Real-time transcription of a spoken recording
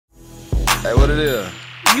Hey, what it is?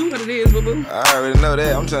 You what it is, boo-boo. I already know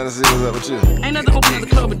that. I'm trying to see what's up with you. Ain't nothing open at the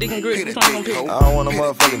club but dick and grits. Which one you gonna pick? I don't want no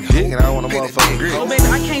motherfucking dick and I don't want no motherfucking grits. Oh, baby,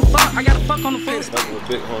 I can't fuck. I gotta fuck on the foot. Fucking with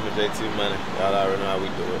big homie JT Money. Y'all already know how we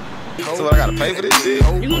do it. So what, I gotta pay for this shit?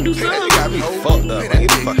 You gonna do something? You got me fucked up. Man, get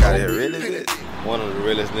the fuck out of here, really, bitch. One of the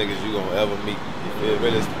realest niggas you gonna ever meet. You feel?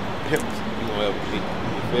 Realest pimps you gonna ever meet.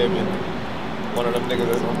 You feel me? One of them niggas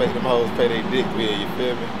that's gonna make them hoes pay their dick bill. You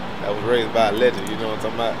feel me? That was raised by a legend. You know what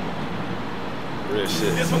I'm talking about? Real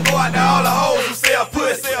shit. This one go out to all the hoes who sell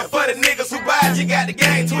pussy. And for the niggas who buy it, you got the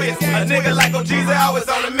game twist. A nigga like O-GEEZY always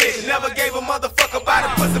on the mission. Never gave a motherfucker by the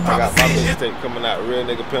pussy I got my proposition. mixtape coming out, Real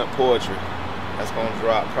Nigga Pimp Poetry. That's gonna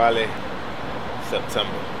drop probably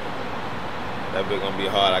September. That bit gonna be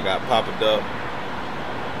hard. I got Papa Duck,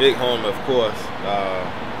 Big Homie, of course,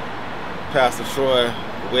 Pastor Troy,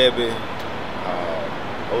 Webby,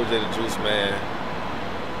 OJ the Juice Man,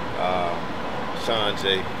 Sean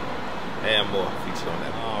J, and more featured on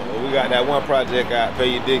that. Well, we got that one project out,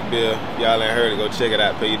 Pay Your Dick Bill. Y'all ain't heard it, go check it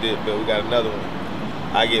out, Pay Your Dick Bill. We got another one.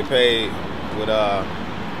 I Get Paid with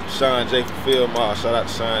Sean J for Film Mall. Shout out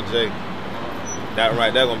to Sean J. That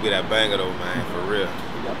right there gonna be that banger though, man, for real.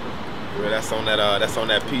 For real, that's on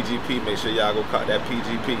that PGP. Make sure y'all go cop that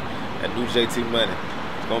PGP, that new JT Money.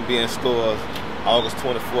 It's gonna be in stores August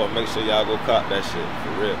 24th. Make sure y'all go cop that shit,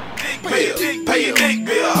 for real. Bill, pay your dick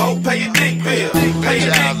bill, ho, pay your dick bill. Pay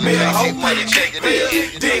your dick bill, ho, pay your dick bill.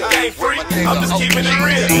 Dick ain't free, I'm just keeping it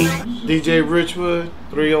real. DJ Richwood,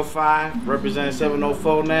 305, representing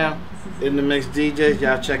 704 now. In the Mix DJs,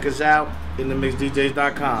 y'all check us out.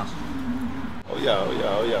 InTheMixDJs.com. Oh yeah,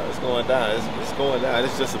 it's going down. It's going down.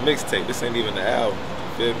 It's just a mixtape. This ain't even the album. You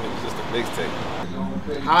feel me? It's just a mixtape.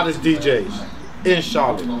 Hottest DJs in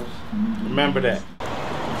Charlotte. Remember that.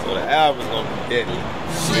 So the album's gonna be deadly.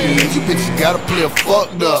 Shit, you bitches gotta play a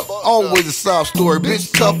fucked up. Always a sob story,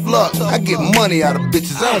 bitch, tough luck. I get money out of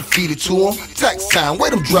bitches, I don't feed it to them. Tax time,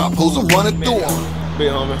 wait them drop hoes, I'm running through them. Big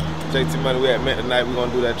homie, JT Money, we at Mint tonight. We're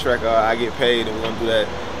gonna do that track, I Get Paid, and we're gonna do that.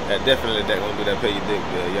 Definitely gonna do that Pay Your Dick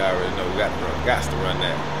bill. Y'all already know we got to run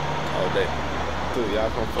that all day. Cool,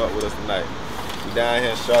 y'all come fuck with us tonight. We down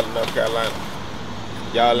here in Charlotte, North Carolina.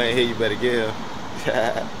 Y'all ain't here, you better get here.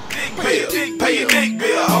 Pay your dick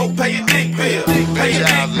bill, ho, pay your dick bill. Pay your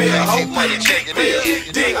dick bill, ho, pay your dick bill.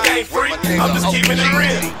 Dick ain't free, I'm just keeping it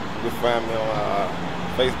real. You can find me on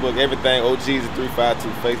Facebook, everything O-GEEZY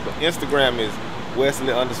 352. Facebook, Instagram is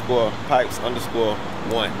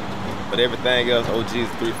Wesley_Pipes_1. But everything else,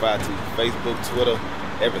 O-GEEZY 352. Facebook, Twitter,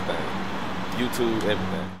 everything. YouTube,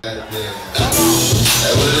 everything.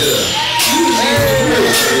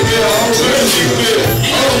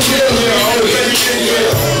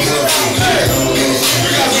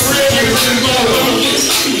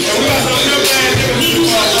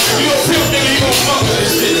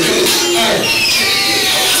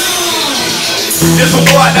 This one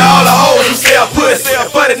go out to all the hoes who sell pussy. And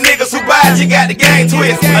for the niggas who buy it, you got the game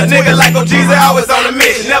twist. A nigga like O-GEEZY always on the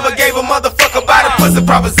mission. Never gave a motherfucker by the pussy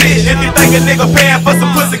proposition. If you think a nigga paying for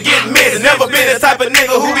some pussy getting missed, never been the type of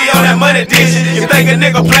nigga who be on that money dish. You think a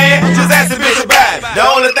nigga playing? Just ask the bitch about it. The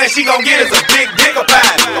only thing she gon' get is a big dick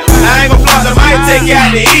about it. I ain't gon' flaunt, I might take you out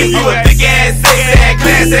to eat. You a thick ass, sexy ass,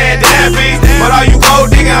 class ass, damn bitch. But all you gold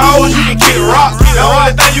digging hoes, you can kick rocks. The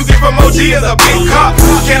only thing you get from OG is a big cup.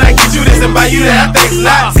 Can I get you this and buy you that? I think's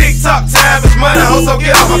not. TikTok time is money, ho, so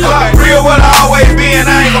get off my clock. Real what I always be, and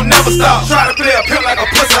I ain't gon' never stop. Try to play a pimp like a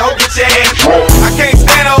pussy, ho, get your ass. I can't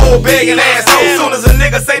stand an old begging asshole. Soon as a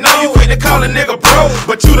nigga say no, you quick to call a nigga bro.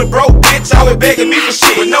 But you the broke bitch, always begging me for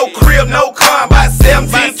shit. With no crib, no car, about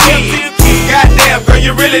 17 kids. Goddamn, girl,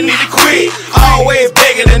 you really need to quit. Always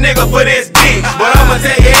begging a nigga for this dick. But I'ma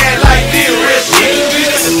tell you ass like this, real shit.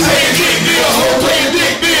 Pay your dick bill, ho, pay your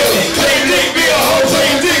dick bill. Pay your dick bill, ho,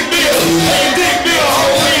 pay your dick bill. Pay your dick bill, ho,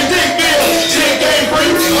 pay your dick bill. Chick ain't free,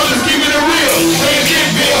 I'm just keeping it real. Pay your dick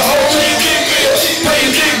bill, ho, pay your dick bill. Pay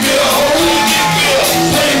your dick bill, ho, pay your dick bill.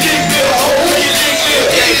 Pay your dick bill, ho, pay your dick bill.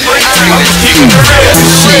 I'm just keeping it real.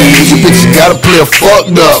 Shit, you bitches gotta play a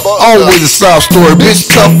fucked up. Always a sob story, bitch,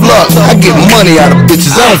 tough luck. I get money out of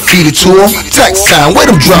bitches, I don't feed it to them. Tax time, wait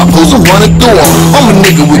them drop hoes, I'm running through them. I'm a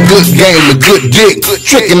nigga with good game and good dick.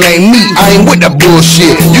 Trickin' ain't me, I ain't with that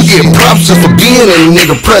bullshit. You get props just for being in a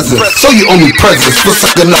nigga presence. So you owe me presents for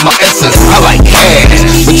sucking up my essence. I like cash,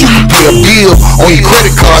 but you can pay a bill on your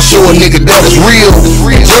credit card, show a nigga that it's real.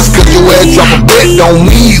 And just cause your ass drop a bet don't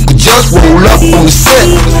mean you can just roll up on the set.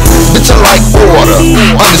 Bitch, I like order,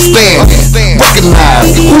 understanding,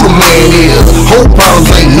 recognize who the man is. Whole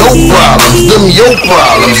problems ain't no problems, them your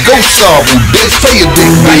problems. Go solve them, bitch, pay your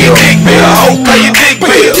dick bill. Pay your dick bill, ho, pay your dick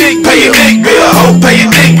bill. Pay your dick bill, ho, pay your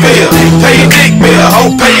dick bill. Pay your dick bill,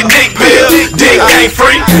 ho, pay your dick bill. ain't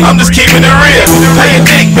free, I'm just keeping it real. Pay your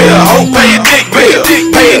dick bill, ho, pay your dick bill.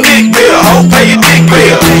 Pay your dick bill, ho, pay your dick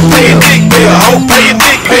bill. Pay your dick bill, ho, pay your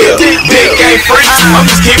dick bill. Dick ain't free, I'm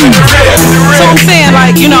just keeping it real. So I'm saying,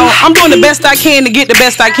 like, you know, I'm doing the best I can to get the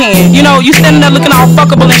best I can. You know, you standing there looking all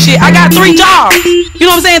fuckable and shit. I got 3 jobs. You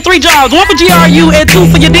know what I'm saying? 3 jobs. 1 for GRU and 2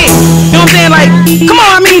 for your dick. You know what I'm saying? Like, come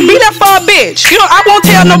on, I mean, be that for a bitch. You know, I won't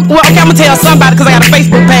tell no, well, okay, I'm gonna tell somebody because I got a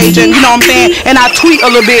Facebook page and, you know what I'm saying? And I tweet a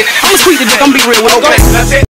little bit. I'm gonna tweet the dick, I'm gonna be real with you. Okay.